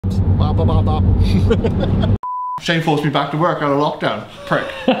Permcustoms. Bop, bop, bop, bop. Shane forced me back to work out of lockdown. Prick.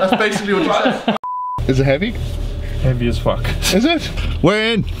 That's basically what you said. Is it heavy? Heavy as fuck. Is it?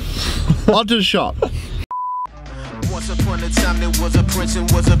 We're in. On to the shop. Once upon a time there was a prince and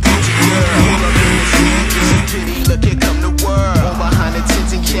was a beauty girl. All up in the scene, it's a pity, look here come the world. All behind the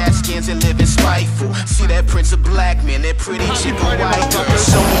tents and cat skins and living spiteful. See that prince of black men, that pretty chick and white girl. It's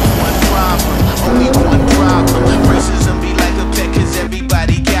only one problem. Racism be like a pet cause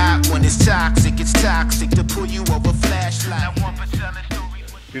everybody got one. It's toxic to pull you over flashlight.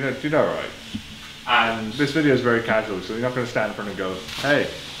 Do you know right? And this video is very casual, so you're not going to stand in front and go, hey,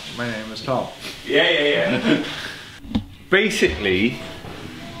 my name is Tom. Yeah. Basically,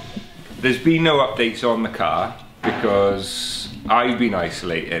 there's been no updates on the car because I've been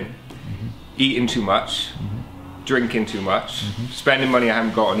isolating, eating too much, drinking too much, spending money I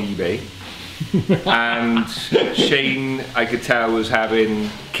haven't got on eBay, and Shane, I could tell, was having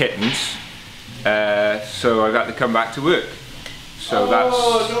kittens, so I've had to come back to work. So that's...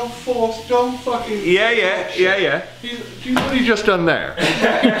 Oh, don't fucking... Yeah. Do you know what he just done there?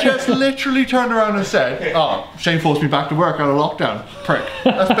 He just literally turned around and said, oh, Shane forced me back to work out of lockdown. Prick.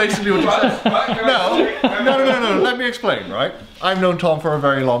 That's basically what you said. No, let me explain, right? I've known Tom for a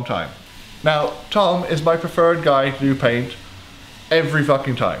very long time. Now, Tom is my preferred guy to do paint every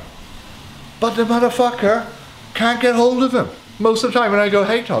fucking time. But the motherfucker can't get hold of him. Most of the time when I go,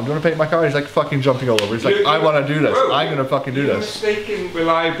 hey Tom, do you want to paint my car? He's like fucking jumping all over. He's like, I want to do this. Bro, I'm going to fucking do this. You're mistaking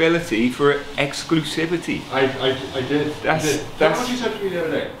reliability for exclusivity. I did. That's what you said to me the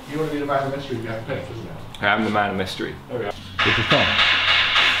other day. You want to be the man of mystery behind paint, isn't it? I am the man of mystery. There we are. This is Tom.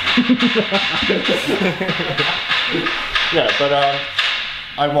 Yeah, but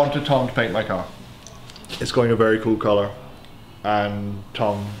I wanted Tom to paint my car. It's going a very cool color. And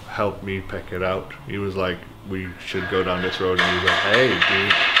Tom helped me pick it out. He was like, we should go down this road, and he was like, hey, do you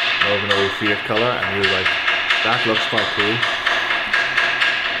know of an old Fiat color? And he was like, that looks quite cool.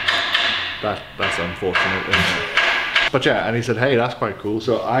 That's unfortunate, isn't it? But yeah, and he said, hey, that's quite cool.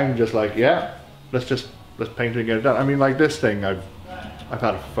 So I'm just like, yeah, let's paint it and get it done. I mean, like this thing, I've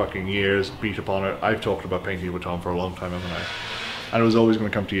had fucking years beat upon it. I've talked about painting with Tom for a long time, haven't I? And it was always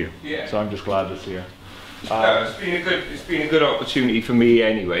going to come to you. Yeah. So I'm just glad it's here. No, it's been a good opportunity for me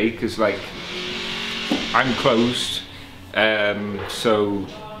anyway, because like I'm closed, so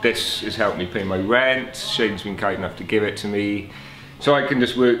this has helped me pay my rent. Shane's been kind enough to give it to me, so I can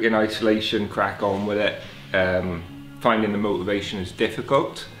just work in isolation, crack on with it. Finding the motivation is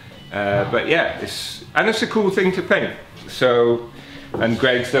difficult, but yeah, it's a cool thing to paint. So, and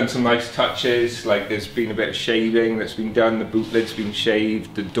Greg's done some nice touches. Like there's been a bit of shaving that's been done. The boot lid's been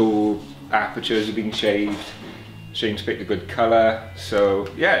shaved. The door apertures have been shaved. Shane's picked a good colour, so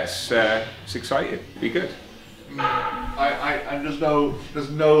yeah, it's exciting. Be good. And there's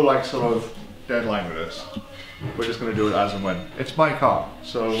no like sort of deadline with this. We're just gonna do it as and when. It's my car,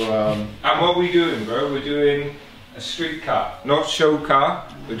 so. And what are we doing, bro? We're doing a street car, not show car.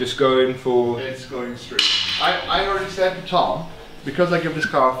 We're just going for. It's going street. I already said to Tom, because I give this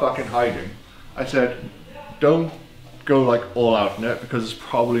car a fucking hiding. I said, don't go like all out in it because it's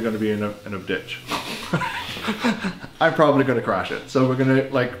probably going to be in a ditch. I'm probably going to crash it, so we're going to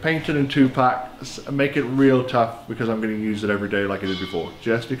like paint it in 2-pack, make it real tough because I'm going to use it every day like I did before.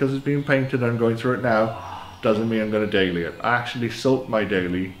 Just because it's being painted and I'm going through it now doesn't mean I'm going to daily it. I actually sold my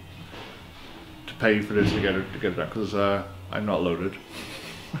daily to pay for this to get it done because I'm not loaded.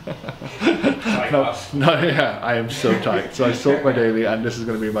 Yeah, I am so tight. So I sold my daily, and this is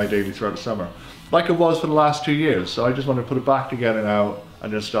going to be my daily throughout the summer, like it was for the last 2 years. So I just want to put it back together now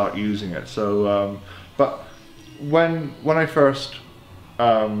and just start using it. So, but when I first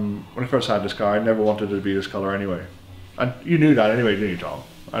had this car, I never wanted it to be this color anyway, and you knew that anyway, didn't you, Tom?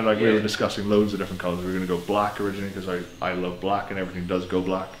 And like we were discussing loads of different colors. We were going to go black originally because I love black and everything does go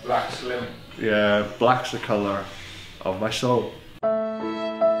black. Black slim. Yeah, black's the color of my soul.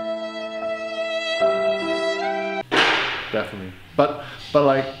 Definitely, but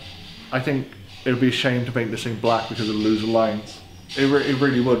like, I think it would be a shame to paint this thing black because it'll lose the lines. It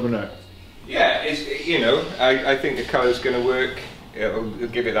really would, wouldn't it? Yeah, it's, you know, I think the colour's going to work. It'll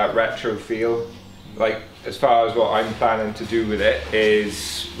give it that retro feel. Like, as far as what I'm planning to do with it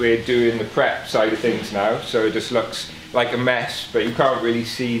is we're doing the prep side of things now, so it just looks like a mess, but you can't really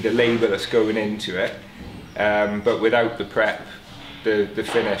see the labour that's going into it. But without the prep, the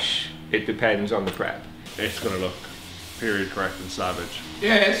finish, it depends on the prep. It's going to look period correct and savage.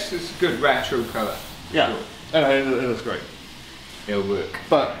 Yeah, it's a good retro colour. Yeah, and it looks great. It'll work.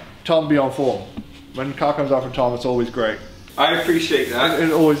 But Tom be on form. When the car comes out from Tom, it's always great. I appreciate that.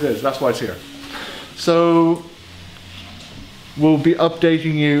 It always is. That's why it's here. So we'll be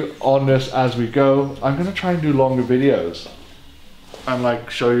updating you on this as we go. I'm gonna try and do longer videos and like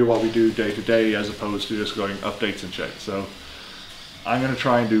show you what we do day to day as opposed to just going updates and shit. So I'm gonna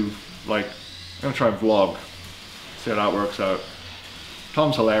try and do like, I'm gonna try and vlog, see how that works out.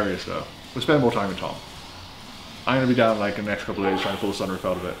 Tom's hilarious though. We'll spend more time with Tom. I'm gonna be down like in the next couple of days trying to pull the sunroof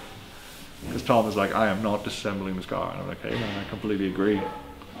out of it. Because Tom is like, I am not disassembling this car. And I'm like, hey man, I completely agree.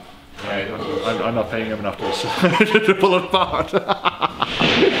 I'm not paying him enough to pull it apart.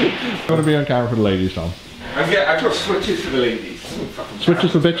 I'm gonna be on camera for the ladies, Tom. I've got switches for the ladies.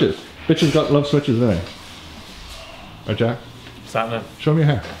 Switches for bitches. Bitches love switches, don't they? Right, Jack? What's happening? Show me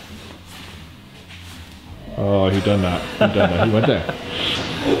your hair. Oh, he done that. He done that. He went there.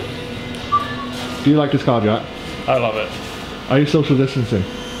 Do you like this car, Jack? I love it. Are you social distancing?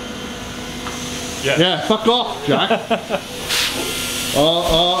 Yeah. Yeah, fuck off, Jack.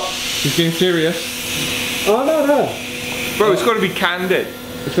 Oh, he's getting serious. Oh, no. Bro, it's got to be candid.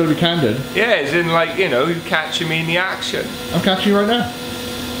 It's got to be candid? Yeah, as in like, you know, you catching me in the action. I'm catching you right now.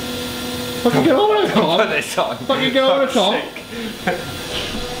 Fucking get over it, Tom. Put this on. Fucking get over it, Tom.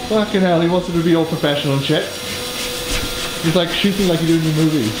 Fucking hell, he wants it to be all professional and shit. He's like shooting like you do in the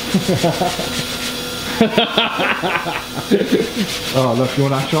movies. Oh, look, you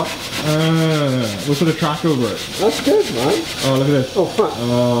want that shot? We'll put a track over it. That's good, man. Oh, look at this. Oh, fuck.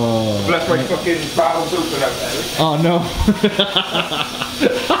 Oh. Left my fucking valves open up there. Oh, no.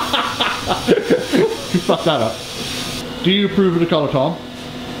 You fucked that up. Do you approve of the colour, Tom?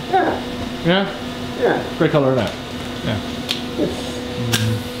 Yeah. Yeah? Yeah. Great colour, isn't it? Yeah.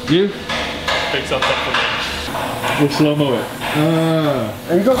 You? Big thumbs up for me. We'll slow-mo it.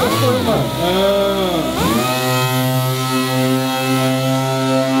 And you got the slow-mo.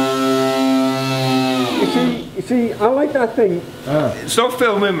 You see, I like that thing. It's not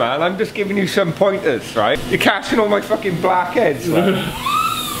filming, man. I'm just giving you some pointers, right? You're catching all my fucking blackheads, man.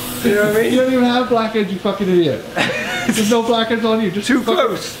 You know what I mean? You don't even have blackheads, you fucking idiot. There's no blackheads on you. Just Too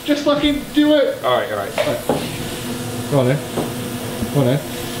close. Just fucking do it. Alright. Go on then. Go on then.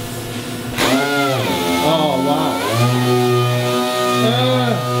 Oh, wow.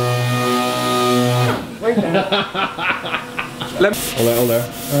 Wait there. Hold there.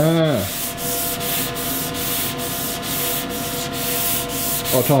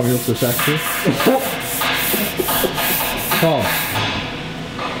 Oh, Tom, you look so sexy. Tom.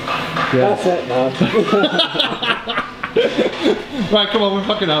 Yeah. That's it, man. Right, come on, we're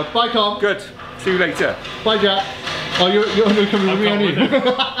fucking out. Bye, Tom. Good. See you later. Bye, Jack. Oh, you're going to come with me, aren't you?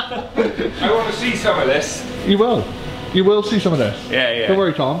 I want to see some of this. You will. You will see some of this. Yeah. Don't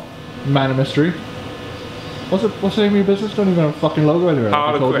worry, Tom. Man of mystery. What's the name of your business? Don't even have a fucking logo anywhere.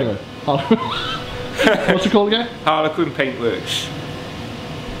 Harlequin. What's it called again? Harlequin Paintworks.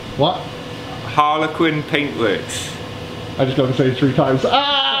 What? Harlequin Paintworks. I just got to say it 3 times.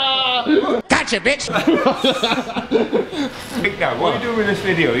 Ah! Gotcha, bitch! Think now, what are you doing with this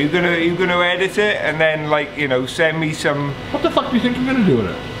video? Are you gonna edit it and then, like, you know, send me some... What the fuck do you think I'm going to do with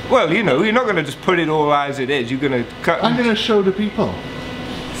it? Well, you know, you're not gonna just put it all as it is. You're gonna cut... I'm going to show the people.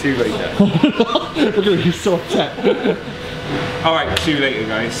 See you later. Look at me, he's so upset. Alright, see you later,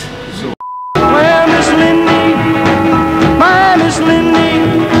 guys. So Well, Miss Lindy, my Miss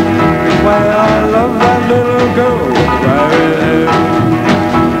Lindy, well, I love that little girl right there.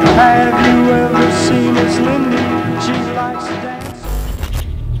 Have you ever seen Miss Lindy? She likes to dance.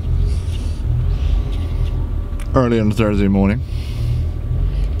 Early on Thursday morning,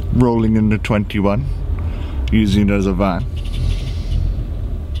 rolling into 21, using it as a van.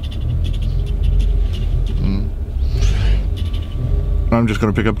 I'm just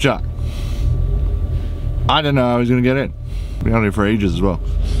going to pick up Jack. I don't know how he's going to get in. Been out here for ages as well.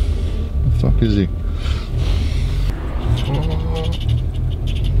 What the fuck is he?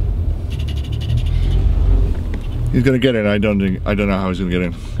 He's going to get in. I don't know how he's going to get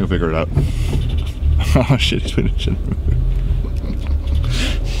in. He'll figure it out. Oh shit, he's finishing.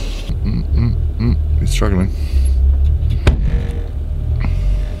 He's struggling.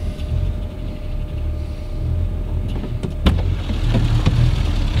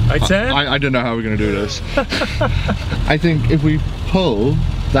 I don't know how we're going to do this. I think if we pull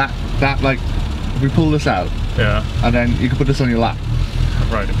that like, if we pull this out, Yeah. and then you can put this on your lap.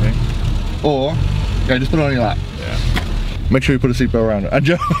 Right, okay. Or, yeah, just put it on your lap. Yeah. Make sure you put a seatbelt around it. I'm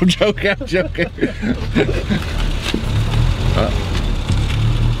joking.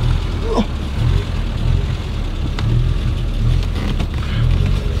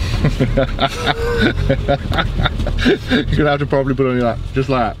 You're gonna have to probably put it on your lap, just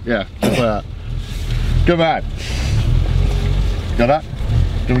like that. Yeah, just like that. Good man. Got that? Do you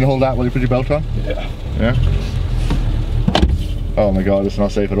want me to hold that while you put your belt on? Yeah. Yeah. Oh my god, it's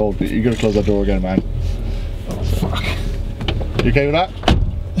not safe at all. You gotta close that door again, man. Oh fuck. You okay with that?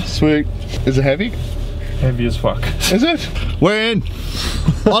 Sweet. Is it heavy? Heavy as fuck. Is it? We're in.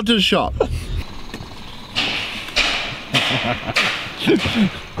 On to the shop. Can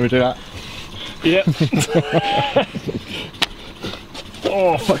we do that? Yeah.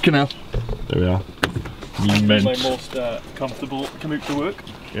 Oh fucking hell. There we are. My most comfortable commute to work.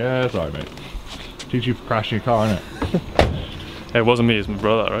 Yeah, that's alright, mate. Teach you for crashing your car, innit? It wasn't me, it's my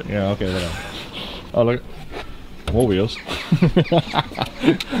brother, right? Yeah, okay, whatever. Oh look, more wheels.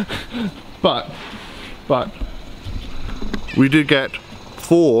 but we did get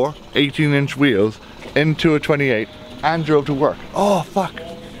 4 18-inch wheels into a 28 and drove to work. Oh fuck,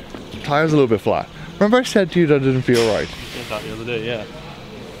 tire's a little bit flat. Remember I said to you that it didn't feel right? I did that the other day, yeah.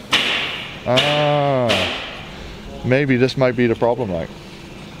 Ah, maybe this might be the problem, like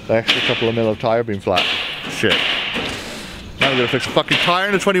the extra couple of mil of tire being flat. Shit. Now we're gonna fix the fucking tire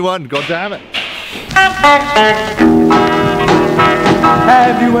in the 21, god damn it.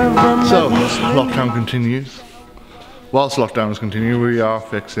 Have you ever So, lockdown continues. Whilst lockdown is continuing, we are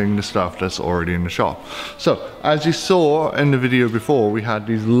fixing the stuff that's already in the shop. So, as you saw in the video before, we had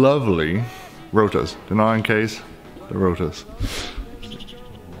these lovely rotors. The 9Ks, the rotors.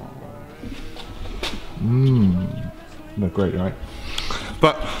 Look great, right?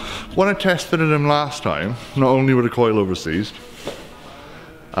 But when I test fitted them last time, not only were the coilovers seized,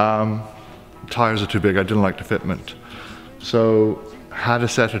 tires are too big, I didn't like the fitment. So, had a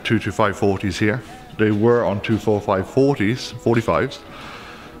set of 225/40s here. They were on 245/40s, 45s.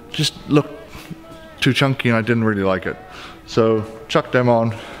 Just looked too chunky and I didn't really like it. So, chucked them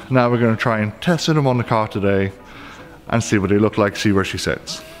on. Now we're gonna try and test them on the car today and see what they look like, see where she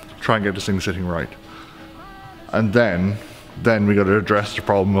sits. Try and get this thing sitting right. And then we gotta address the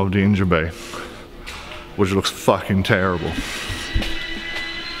problem of the engine bay, which looks fucking terrible.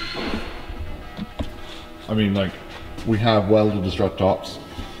 I mean, like, we have welded the strut tops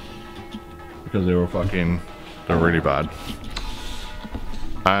because they're really bad.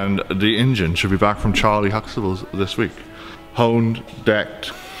 And the engine should be back from Charlie Huxtable's this week. Honed,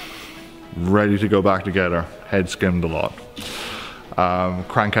 decked, ready to go back together, head skimmed a lot.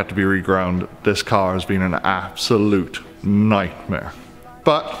 Crank had to be reground. This car has been an absolute nightmare.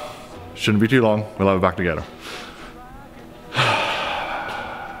 But, shouldn't be too long, we'll have it back together.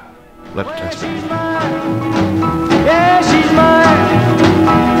 Let's test it. Yeah, she's mine.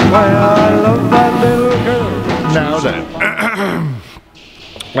 Well, I love that little girl. Now then.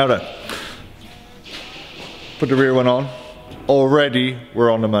 Now then. Put the rear one on. Already,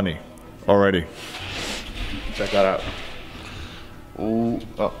 we're on the money. Already. Check that out. Ooh,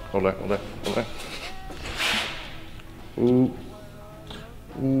 oh, hold there. Ooh.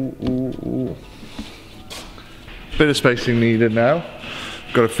 Ooh. Bit of spacing needed now.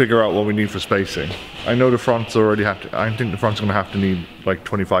 Got to figure out what we need for spacing. I know the front's already have to, I think the front's gonna have to need like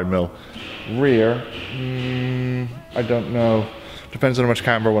 25 mil. Rear, I don't know. Depends on how much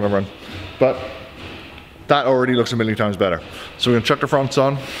camber I want to run. But that already looks a million times better. So we're gonna chuck the fronts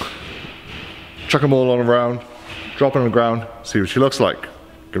on, chuck them all on around, drop it on the ground, see what she looks like.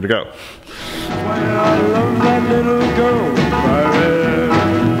 Give it a go. Well, I love that little girl.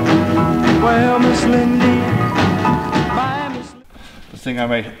 Well, Miss Lindy. The thing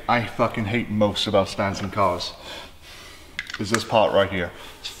I fucking hate most about stands in cars is this part right here.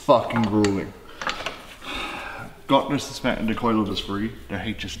 It's fucking grueling. Got this suspended, the coilovers free, they're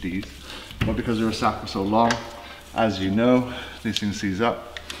HSDs, but because they were sat for so long, as you know, these things seize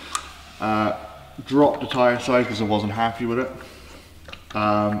up. Dropped the tire size because I wasn't happy with it.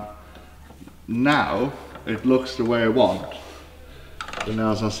 Now it looks the way I want, but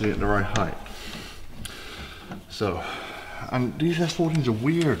now it's not sitting at the right height. So. And these S14s are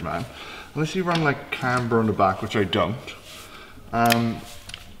weird, man. Unless you run like camber on the back, which I don't,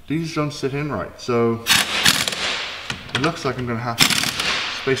 these don't sit in right. So it looks like I'm gonna have to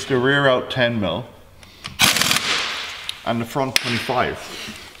space the rear out 10 mil and the front 25.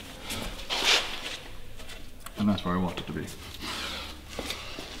 And that's where I want it to be.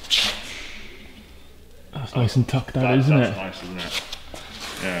 That's nice and tucked out, isn't it? That's nice, isn't it?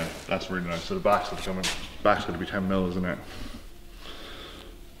 Yeah, that's really nice. So the back's gonna be 10 mil, isn't it?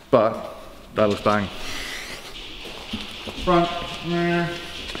 But that looks bang. Front,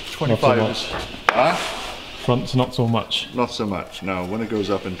 25. Front's not so much. Not so much. No, when it goes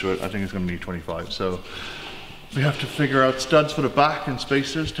up into it, I think it's gonna need 25. So we have to figure out studs for the back and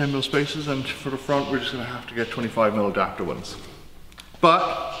spacers, 10 mil spacers, and for the front, we're just gonna have to get 25 mil adapter ones.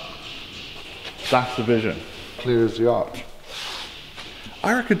 But that's the vision. Clear as the arch.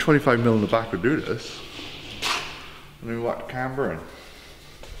 I reckon 25 mil in the back would do this. New what? Camber in.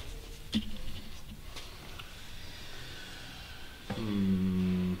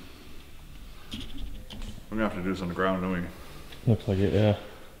 We're gonna have to do this on the ground, don't we? Looks like it, yeah.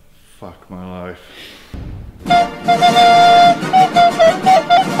 Fuck my life.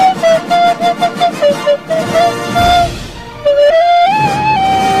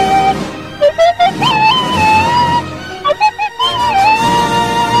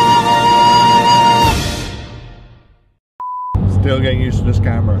 Still getting used to this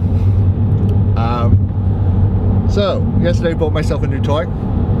camera. So, yesterday I bought myself a new toy,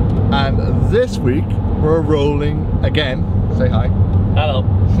 and this week we're rolling again. Say hi. Hello.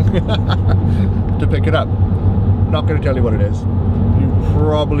 To pick it up. Not going to tell you what it is. You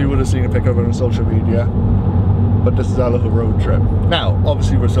probably would have seen a pic of it on social media, but this is our little road trip. Now,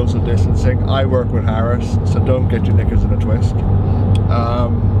 obviously we're social distancing. I work with Harris, so don't get your knickers in a twist.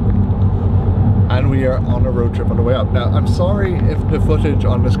 And we are on a road trip on the way up. Now, I'm sorry if the footage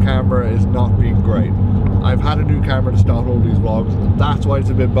on this camera is not being great. I've had a new camera to start all these vlogs, and that's why it's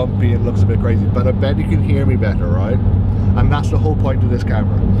a bit bumpy and looks a bit crazy, but I bet you can hear me better, right? And that's the whole point of this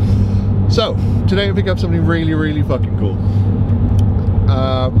camera. So, today I pick up something really, really fucking cool.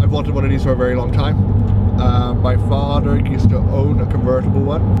 I've wanted one of these for a very long time. My father used to own a convertible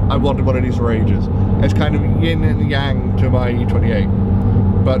one. I wanted one of these for ages. It's kind of yin and yang to my E28,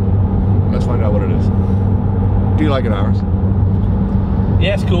 but let's find out what it is. Do you like it, Harris?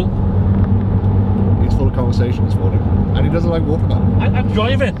 Yeah, it's cool. He's full of conversation this morning, and he doesn't like watermelon. I'm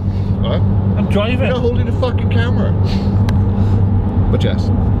driving. Huh? I'm driving. You're not holding the fucking camera. But yes,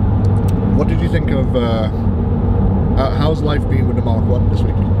 what did you think of, how's life been with the Mark 1 this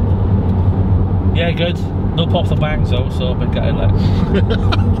week? Yeah, good. No pops or bangs though, so I've been getting like.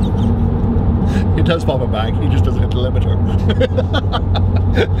 He does pop a bang, he just doesn't hit the limiter.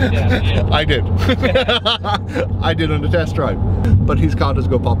 Yeah. I did. I did on the test drive. But his car does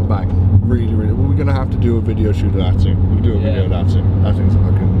go pop a bang. Really, really. We're going to have to do a video shoot of that soon. We'll do a video of that soon. That thing's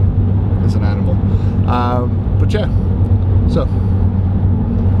fucking, it's an animal. But yeah, so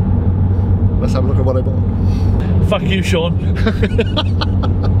let's have a look at what I bought. Fuck you, Sean.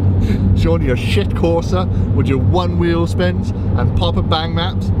 Showing your shit Corsa with your one wheel spins and pop and bang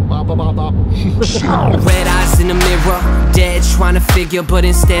maps. Bop, bop, bop, bop. Red eyes in the mirror, dead trying to figure, but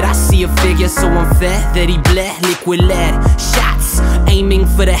instead I see a figure so unfair that he bled liquid lead. Shots aiming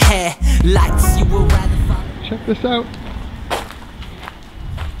for the head, lights you would rather find. Check this out.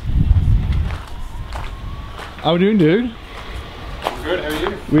 How we doing, dude? Good, how are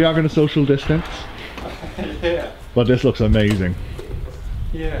you? We are going to social distance. Yeah. But this looks amazing.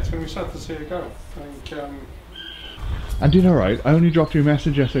 Yeah, it's going to be sad to see it go. I think, And you know, right, I only dropped you a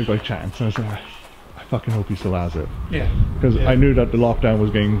message yesterday by chance, and I was like, I fucking hope he still has it. yeah. Because I knew that the lockdown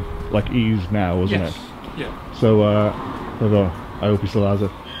was getting, like, eased now, wasn't Yes. it? Yeah. So, I hope he still has it.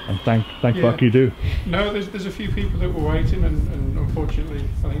 And thank Yeah. fuck you do. No, there's a few people that were waiting, and unfortunately,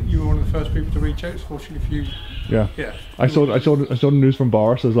 I think you were one of the first people to reach out. Fortunately for you, Yeah. yeah. I saw the news from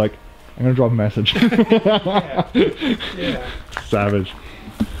Bar, so I was like, I'm gonna drop a message. Yeah. Savage.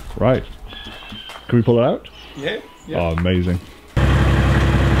 Right. Can we pull it out? Yeah. Yeah. Oh, amazing.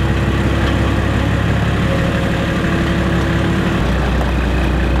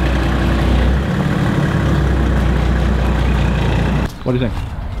 What do you think?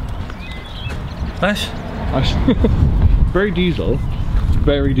 Nice. Very diesel.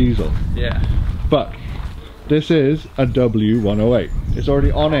 Very diesel. Yeah. But this is a W108. It's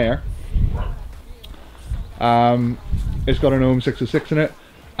already on air. It's got an ohm 606 in it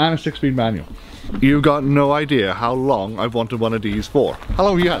and a 6-speed manual. You've got no idea how long I've wanted one of these for. How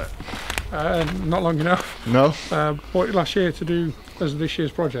long have you had it? Not long enough. No? Bought it last year to do as this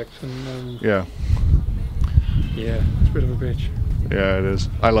year's project, and Yeah. yeah, it's a bit of a bitch. Yeah, it is.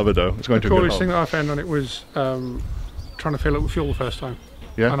 I love it though. It's going The to a good coolest thing home. that I found on it was trying to fill it with fuel the first time.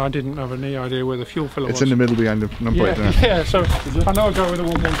 Yeah? And I didn't have any idea where the fuel filler was. It's in the middle behind the number plate there. Yeah, so I know I go with the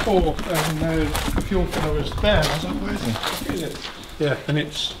 114 and the fuel filler was there. I was like, where's it? Yeah, and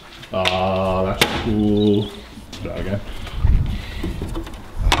it's... Ah, that's cool. That again.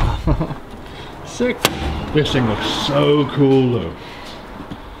 Sick. This thing looks so cool though.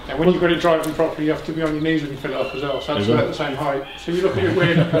 And when you've got it driving properly, you have to be on your knees when you fill it up as well, so that's Is it? about the same height. So you look at it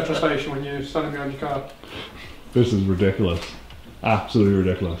weird at a petrol station when you're standing behind your car. This is ridiculous. Absolutely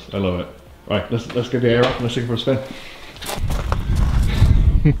ridiculous. I love it. Right, let's get the air up and let's take it for a spin.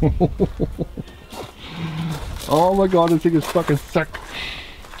 Oh my god, this thing is fucking sick.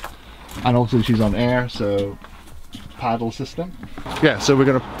 And also she's on air, so paddle system. Yeah, so we're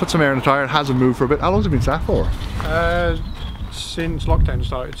gonna put some air in the tyre. It hasn't moved for a bit. How long has it been sat for? Since lockdown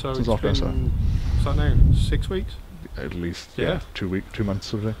started, so Since it's lockdown been, started. what's that now, 6 weeks? at least Yeah. 2 months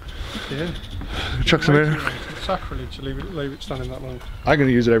sort of thing. Yeah. Chuck some in. It's sacrilege to leave it standing that long. I'm going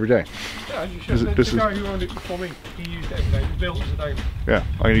to use it every day. Yeah, as you should. The guy who owned it before me, he used it every day. He built it a day. Yeah,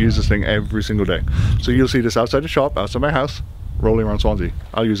 I'm going to use this thing every single day. So you'll see this outside the shop, outside my house, rolling around Swansea.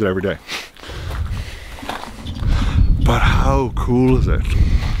 I'll use it every day. But how cool is it?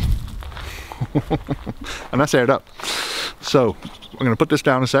 And that's aired up. So I'm going to put this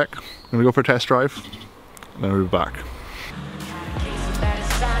down a sec. I'm going to go for a test drive, and then we'll be back.